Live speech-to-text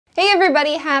Hey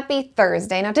everybody, happy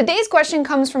Thursday. Now today's question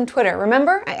comes from Twitter.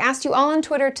 Remember, I asked you all on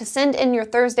Twitter to send in your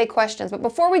Thursday questions, but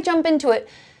before we jump into it,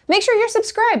 make sure you're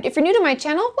subscribed. If you're new to my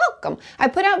channel, welcome. I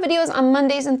put out videos on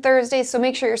Mondays and Thursdays, so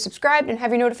make sure you're subscribed and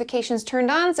have your notifications turned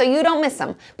on so you don't miss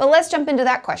them. But let's jump into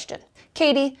that question.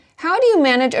 Katie, how do you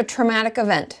manage a traumatic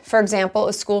event, for example,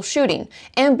 a school shooting,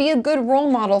 and be a good role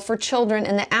model for children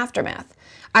in the aftermath?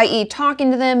 i.e.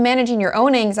 talking to them, managing your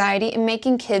own anxiety, and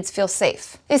making kids feel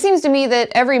safe. It seems to me that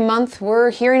every month we're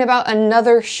hearing about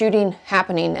another shooting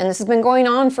happening, and this has been going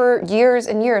on for years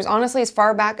and years, honestly as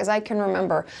far back as I can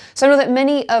remember. So I know that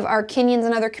many of our Kenyans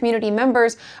and other community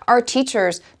members are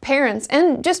teachers, parents,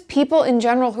 and just people in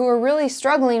general who are really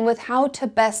struggling with how to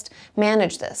best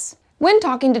manage this. When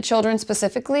talking to children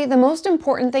specifically, the most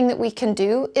important thing that we can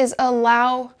do is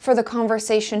allow for the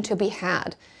conversation to be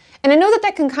had. And I know that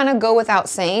that can kind of go without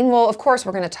saying, well, of course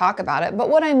we're going to talk about it, but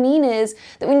what I mean is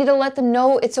that we need to let them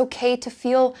know it's okay to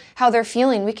feel how they're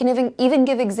feeling. We can even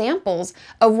give examples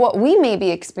of what we may be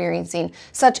experiencing,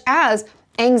 such as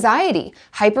anxiety,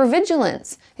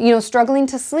 hypervigilance, struggling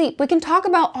to sleep. We can talk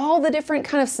about all the different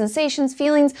kind of sensations,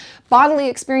 feelings, bodily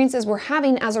experiences we're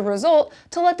having as a result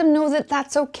to let them know that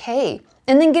that's okay.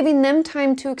 And then giving them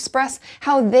time to express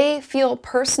how they feel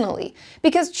personally.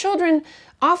 Because children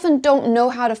often don't know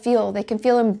how to feel. They can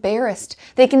feel embarrassed.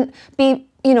 They can be,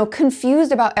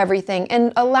 confused about everything,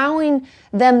 and allowing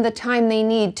them the time they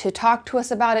need to talk to us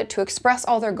about it, to express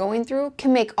all they're going through,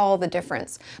 can make all the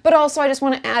difference. But also I just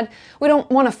want to add, we don't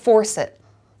want to force it.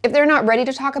 If they're not ready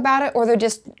to talk about it, or they're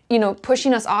just,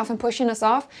 pushing us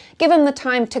off, give them the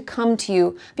time to come to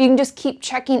you. But you can just keep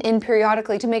checking in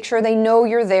periodically to make sure they know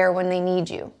you're there when they need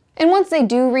you. And once they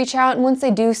do reach out, and once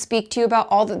they do speak to you about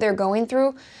all that they're going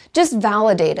through, just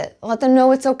validate it. Let them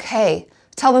know it's okay.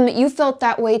 Tell them that you felt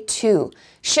that way too.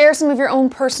 Share some of your own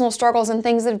personal struggles and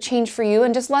things that have changed for you,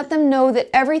 and just let them know that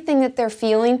everything that they're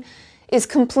feeling is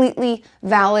completely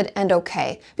valid and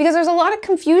okay. Because there's a lot of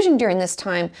confusion during this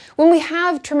time. When we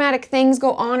have traumatic things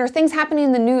go on, or things happening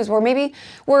in the news where maybe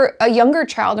we're a younger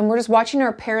child and we're just watching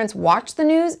our parents watch the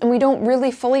news and we don't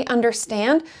really fully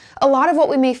understand, a lot of what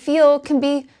we may feel can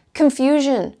be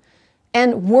confusion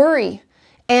and worry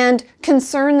and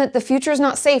concern that the future is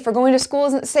not safe, or going to school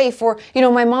isn't safe, or,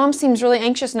 my mom seems really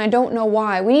anxious and I don't know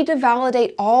why. We need to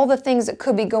validate all the things that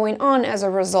could be going on as a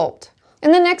result.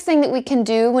 And the next thing that we can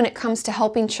do when it comes to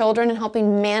helping children and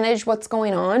helping manage what's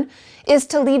going on is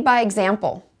to lead by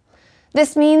example.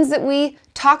 This means that we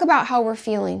talk about how we're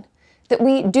feeling, that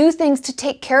we do things to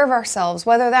take care of ourselves,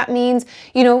 whether that means,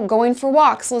 going for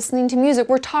walks, listening to music.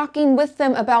 We're talking with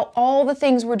them about all the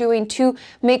things we're doing to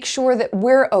make sure that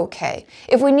we're okay.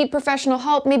 If we need professional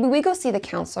help, maybe we go see the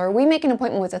counselor, we make an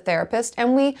appointment with a therapist,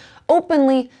 and we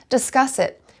openly discuss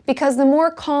it. Because the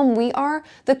more calm we are,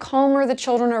 the calmer the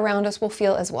children around us will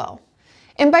feel as well.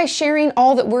 And by sharing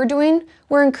all that we're doing,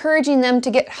 we're encouraging them to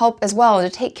get help as well, to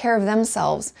take care of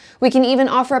themselves. We can even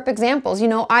offer up examples.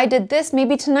 I did this,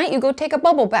 maybe tonight you go take a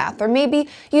bubble bath, or maybe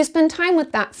you spend time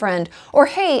with that friend. Or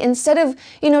hey, instead of,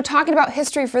 talking about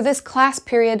history for this class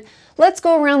period, let's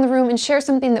go around the room and share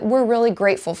something that we're really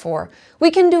grateful for. We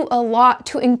can do a lot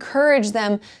to encourage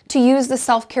them to use the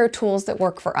self-care tools that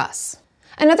work for us.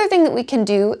 Another thing that we can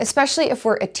do, especially if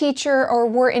we're a teacher or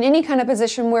we're in any kind of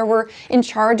position where we're in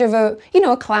charge of a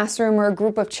classroom or a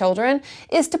group of children,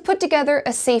 is to put together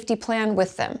a safety plan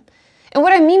with them. And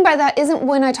what I mean by that isn't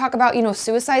when I talk about,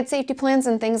 suicide safety plans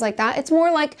and things like that. It's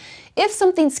more like, if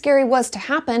something scary was to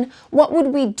happen, what would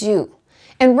we do?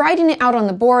 And writing it out on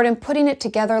the board and putting it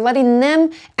together, letting them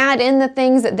add in the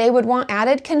things that they would want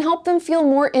added, can help them feel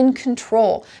more in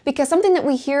control. Because something that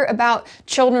we hear about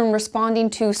children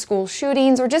responding to school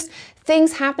shootings, or just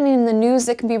things happening in the news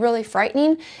that can be really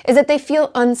frightening, is that they feel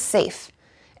unsafe.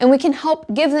 And we can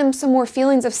help give them some more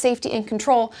feelings of safety and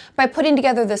control by putting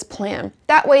together this plan.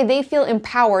 That way they feel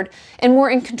empowered and more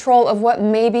in control of what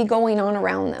may be going on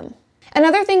around them.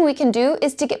 Another thing we can do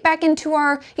is to get back into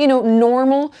our,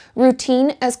 normal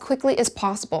routine as quickly as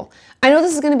possible. I know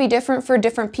this is going to be different for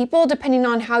different people depending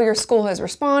on how your school has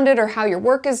responded, or how your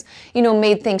work has,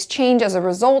 made things change as a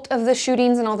result of the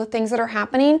shootings and all the things that are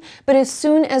happening. But as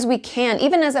soon as we can,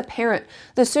 even as a parent,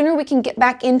 the sooner we can get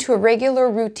back into a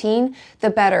regular routine, the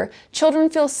better. Children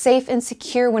feel safe and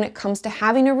secure when it comes to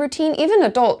having a routine. Even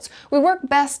adults, we work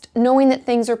best knowing that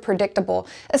things are predictable,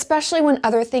 especially when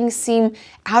other things seem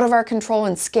out of our control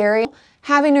and scary.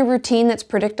 Having a routine that's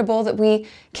predictable, that we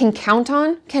can count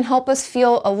on, can help us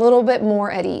feel a little bit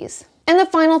more at ease. And the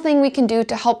final thing we can do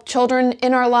to help children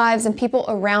in our lives and people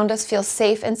around us feel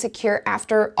safe and secure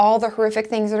after all the horrific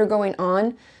things that are going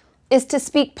on is to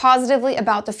speak positively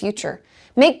about the future.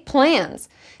 Make plans.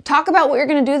 Talk about what you're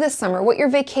going to do this summer, what your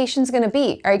vacation's going to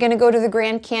be. Are you going to go to the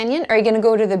Grand Canyon? Are you going to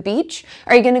go to the beach?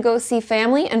 Are you going to go see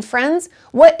family and friends?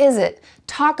 What is it?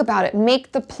 Talk about it.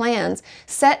 Make the plans.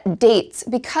 Set dates,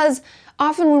 because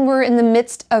often when we're in the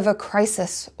midst of a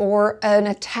crisis or an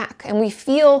attack and we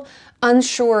feel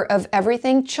unsure of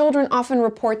everything, children often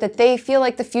report that they feel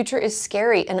like the future is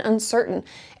scary and uncertain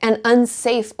and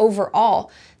unsafe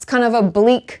overall. It's kind of a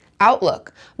bleak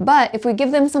outlook. But if we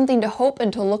give them something to hope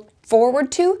and to look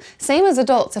forward to, same as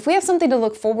adults, if we have something to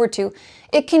look forward to,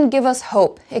 it can give us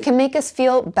hope. It can make us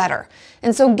feel better.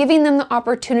 And so giving them the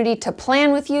opportunity to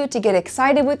plan with you, to get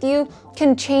excited with you,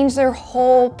 can change their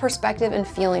whole perspective and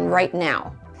feeling right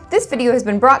now. This video has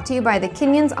been brought to you by the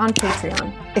Kenyans on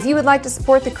Patreon. If you would like to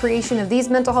support the creation of these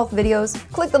mental health videos,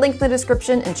 click the link in the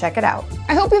description and check it out.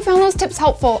 I hope you found those tips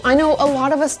helpful. I know a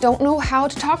lot of us don't know how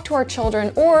to talk to our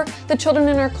children or the children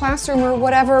in our classroom or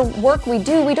whatever work we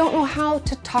do. We don't know how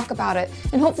to talk about it.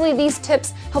 And hopefully these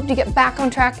tips helped you get back on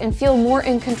track and feel more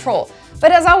in control.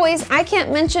 But as always, I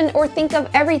can't mention or think of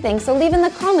everything, so leave in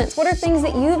the comments what are things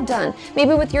that you've done,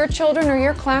 maybe with your children or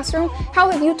your classroom.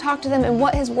 How have you talked to them and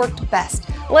what has worked best?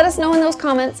 Let us know in those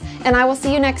comments, and I will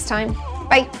see you next time.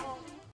 Bye.